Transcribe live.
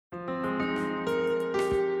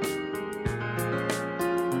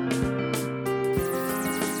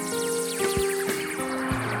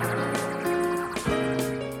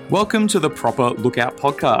Welcome to the Proper Lookout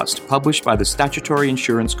podcast, published by the Statutory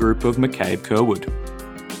Insurance Group of McCabe-Curwood.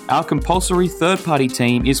 Our compulsory third-party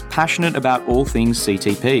team is passionate about all things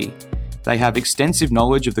CTP. They have extensive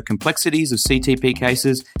knowledge of the complexities of CTP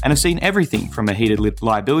cases and have seen everything from a heated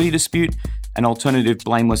liability dispute, an alternative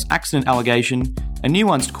blameless accident allegation, a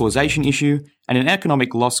nuanced causation issue, and an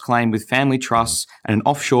economic loss claim with family trusts and an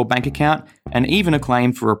offshore bank account, and even a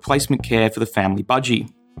claim for replacement care for the family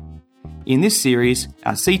budgie. In this series,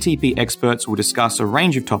 our CTP experts will discuss a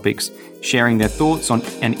range of topics, sharing their thoughts on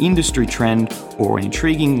an industry trend or an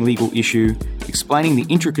intriguing legal issue, explaining the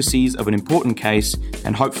intricacies of an important case,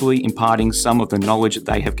 and hopefully imparting some of the knowledge that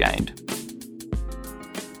they have gained.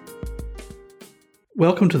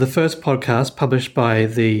 Welcome to the first podcast published by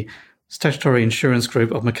the Statutory Insurance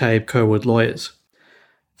Group of McCabe-Curwood Lawyers.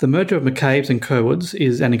 The merger of McCabe's and Curwood's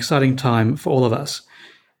is an exciting time for all of us.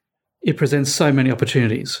 It presents so many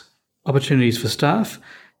opportunities for staff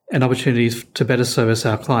and opportunities to better service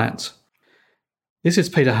our clients. This is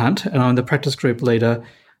Peter Hunt, and I'm the practice group leader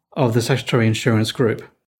of the Statutory Insurance Group.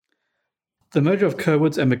 The merger of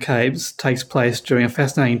Curwood's and McCabe's takes place during a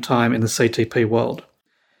fascinating time in the CTP world.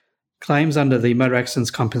 Claims under the Motor Accidents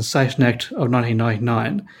Compensation Act of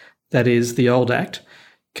 1999, that is, the old Act,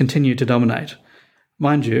 continue to dominate.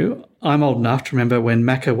 Mind you, I'm old enough to remember when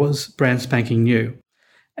MACA was brand spanking new,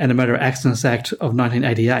 and the Motor Accidents Act of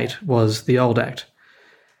 1988 was the old Act.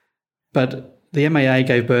 But the MAA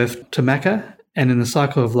gave birth to MACA, and in the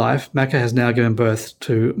cycle of life, MACA has now given birth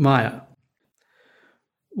to MIA.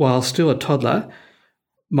 While still a toddler,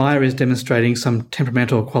 MIA is demonstrating some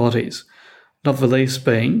temperamental qualities, not the least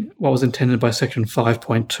being what was intended by Section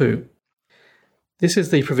 5.2. This is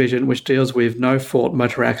the provision which deals with no-fault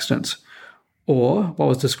motor accidents, or what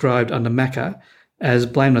was described under MACA as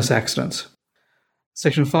blameless accidents.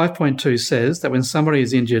 Section 5.2 says that when somebody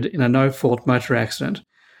is injured in a no-fault motor accident,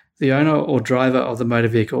 the owner or driver of the motor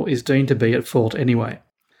vehicle is deemed to be at fault anyway.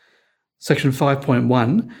 Section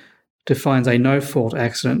 5.1 defines a no-fault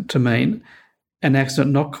accident to mean an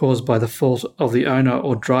accident not caused by the fault of the owner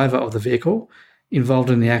or driver of the vehicle involved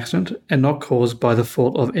in the accident and not caused by the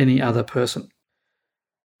fault of any other person.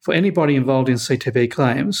 For anybody involved in CTP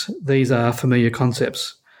claims, these are familiar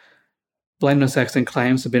concepts. Blameless accident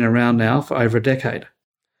claims have been around now for over a decade.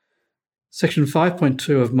 Section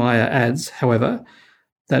 5.2 of MIA adds, however,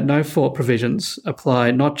 that no-fault provisions apply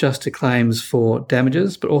not just to claims for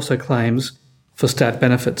damages, but also claims for stat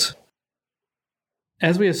benefits.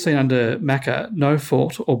 As we have seen under MACA,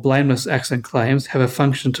 no-fault or blameless accident claims have a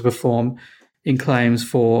function to perform in claims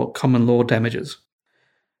for common law damages.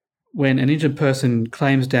 When an injured person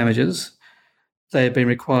claims damages, they have been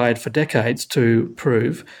required for decades to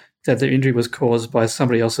prove that their injury was caused by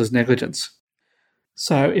somebody else's negligence.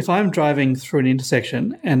 So if I'm driving through an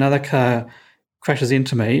intersection and another car crashes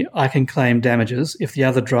into me, I can claim damages if the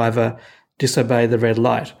other driver disobeyed the red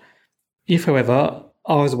light. If, however,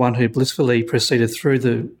 I was the one who blissfully proceeded through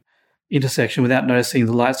the intersection without noticing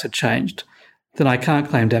the lights had changed, then I can't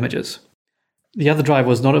claim damages. The other driver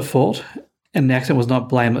was not at fault and the accident was not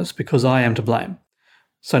blameless because I am to blame.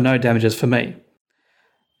 So no damages for me.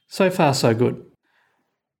 So far, so good.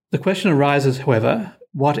 The question arises, however,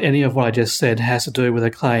 what any of what I just said has to do with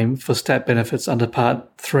a claim for stat benefits under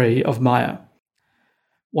Part 3 of MIA.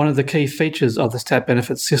 One of the key features of the stat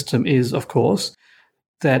benefits system is, of course,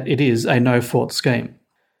 that it is a no-fault scheme.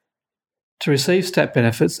 To receive stat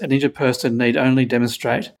benefits, an injured person need only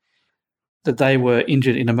demonstrate that they were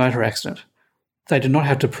injured in a motor accident. They do not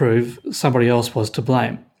have to prove somebody else was to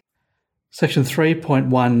blame. Section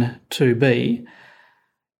 3.12b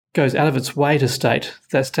goes out of its way to state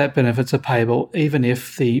that stat benefits are payable even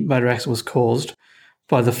if the motor accident was caused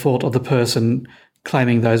by the fault of the person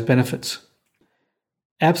claiming those benefits.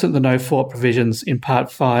 Absent the no-fault provisions in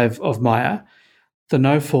Part 5 of MIA, the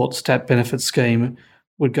no-fault stat benefits scheme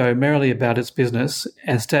would go merrily about its business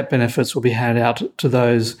and stat benefits will be handed out to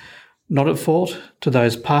those not at fault, to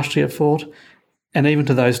those partially at fault, and even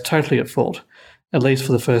to those totally at fault, at least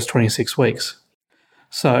for the first 26 weeks.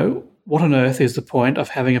 So, what on earth is the point of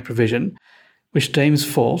having a provision which deems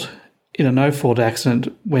fault in a no-fault accident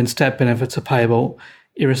when stat benefits are payable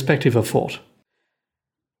irrespective of fault?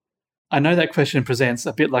 I know that question presents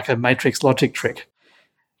a bit like a matrix logic trick,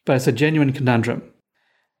 but it's a genuine conundrum.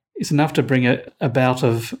 It's enough to bring a bout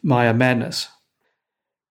of MIA madness.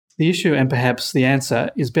 The issue, and perhaps the answer,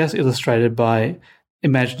 is best illustrated by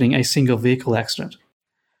imagining a single vehicle accident.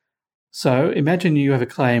 So imagine you have a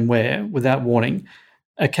claim where, without warning,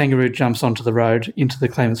 a kangaroo jumps onto the road into the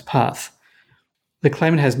claimant's path. The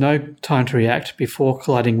claimant has no time to react before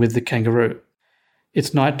colliding with the kangaroo.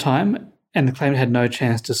 It's night time and the claimant had no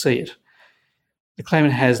chance to see it. the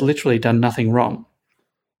claimant has literally done nothing wrong.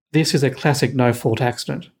 This is a classic no-fault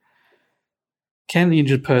accident. Can the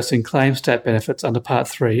injured person claim stat benefits under Part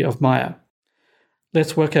 3 of MIA?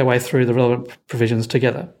 Let's work our way through the relevant provisions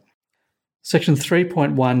together. Section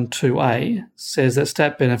 3.12a says that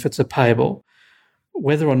stat benefits are payable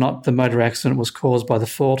whether or not the motor accident was caused by the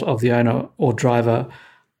fault of the owner or driver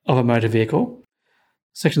of a motor vehicle.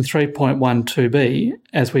 Section 3.12b,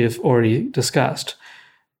 as we have already discussed,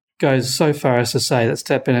 goes so far as to say that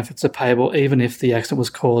stat benefits are payable even if the accident was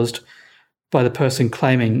caused by the person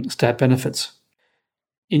claiming stat benefits.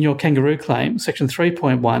 In your kangaroo claim, Section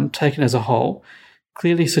 3.1, taken as a whole,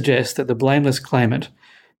 clearly suggests that the blameless claimant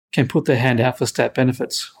can put their hand out for stat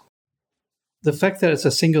benefits. The fact that it's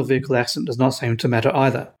a single vehicle accident does not seem to matter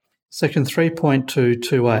either. Section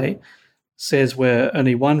 3.22a says where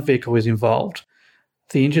only one vehicle is involved,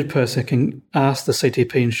 the injured person can ask the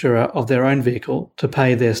CTP insurer of their own vehicle to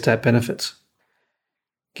pay their stat benefits.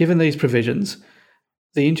 Given these provisions,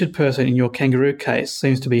 the injured person in your kangaroo case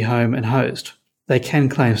seems to be home and hosed. They can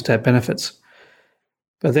claim stat benefits.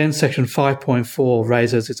 But then Section 5.4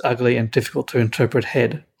 raises its ugly and difficult to interpret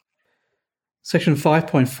head. Section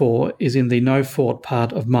 5.4 is in the no-fault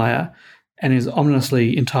part of MIA and is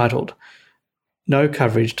ominously entitled No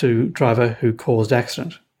Coverage to Driver Who Caused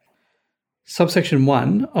Accident. Subsection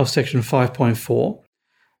 1 of Section 5.4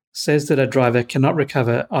 says that a driver cannot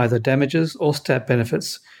recover either damages or stat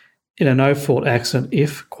benefits in a no-fault accident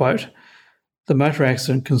if, quote, the motor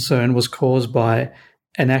accident concerned was caused by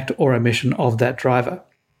an act or omission of that driver,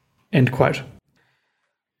 end quote.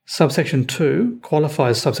 Subsection 2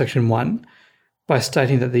 qualifies subsection 1 by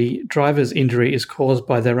stating that the driver's injury is caused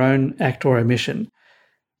by their own act or omission,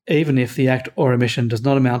 even if the act or omission does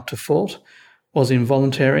not amount to fault, was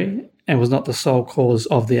involuntary, and was not the sole cause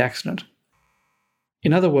of the accident.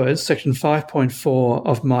 In other words, Section 5.4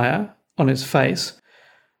 of MIA, on its face,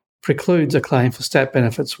 precludes a claim for stat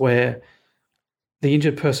benefits where the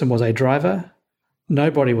injured person was a driver,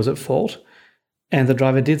 nobody was at fault, and the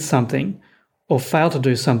driver did something or failed to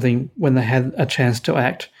do something when they had a chance to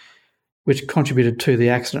act, which contributed to the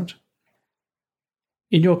accident.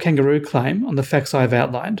 In your kangaroo claim, on the facts I have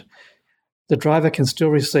outlined, the driver can still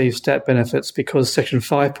receive stat benefits because Section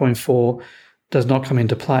 5.4 does not come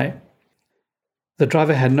into play. The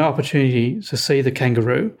driver had no opportunity to see the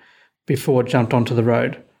kangaroo before it jumped onto the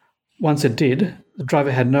road. Once it did, the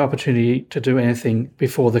driver had no opportunity to do anything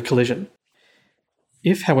before the collision.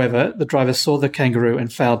 If, however, the driver saw the kangaroo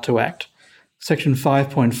and failed to act, Section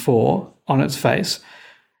 5.4, on its face,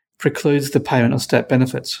 precludes the payment of stat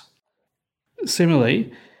benefits.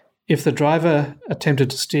 Similarly, if the driver attempted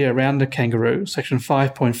to steer around the kangaroo, Section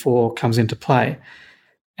 5.4 comes into play,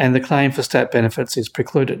 and the claim for stat benefits is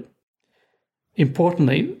precluded.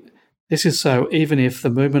 Importantly, this is so even if the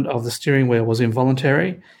movement of the steering wheel was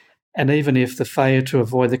involuntary, and even if the failure to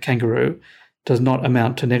avoid the kangaroo does not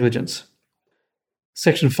amount to negligence.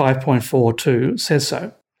 Section 5.42 says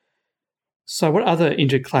so. So what other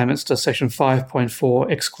injured claimants does Section 5.4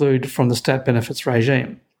 exclude from the stat benefits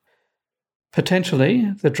regime?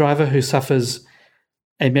 Potentially, the driver who suffers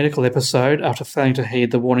a medical episode after failing to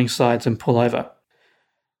heed the warning signs and pull over.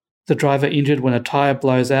 The driver injured when a tyre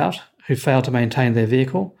blows out who failed to maintain their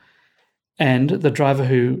vehicle. And the driver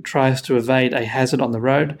who tries to evade a hazard on the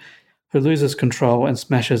road who loses control and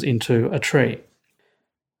smashes into a tree.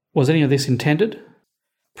 Was any of this intended?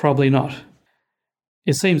 Probably not.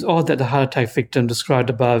 It seems odd that the heart attack victim described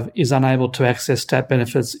above is unable to access stat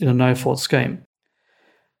benefits in a no-fault scheme.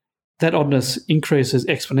 That oddness increases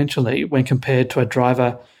exponentially when compared to a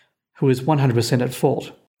driver who is 100% at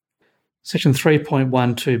fault. Section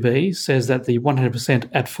 3.12b says that the 100%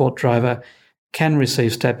 at fault driver can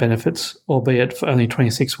receive stat benefits, albeit for only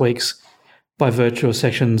 26 weeks, by virtue of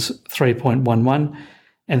Sections 3.11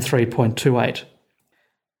 and 3.28.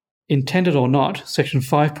 Intended or not, Section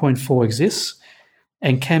 5.4 exists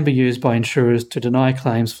and can be used by insurers to deny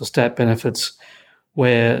claims for stat benefits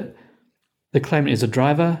where the claimant is a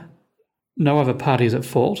driver, no other party is at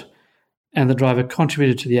fault, and the driver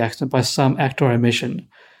contributed to the accident by some act or omission,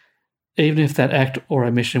 even if that act or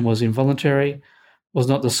omission was involuntary, was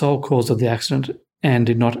not the sole cause of the accident, and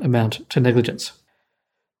did not amount to negligence.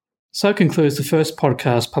 So concludes the first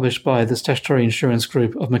podcast published by the Statutory Insurance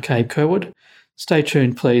Group of McCabe Curwood. Stay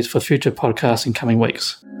tuned, please, for future podcasts in coming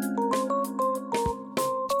weeks.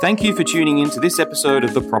 Thank you for tuning in to this episode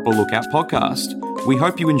of the Proper Lookout podcast. We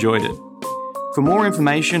hope you enjoyed it. For more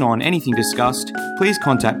information on anything discussed, please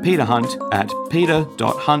contact Peter Hunt at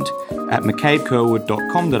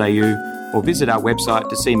peter.hunt@mccabecurwood.com.au or visit our website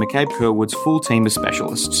to see McCabe Curwood's full team of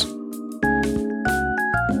specialists.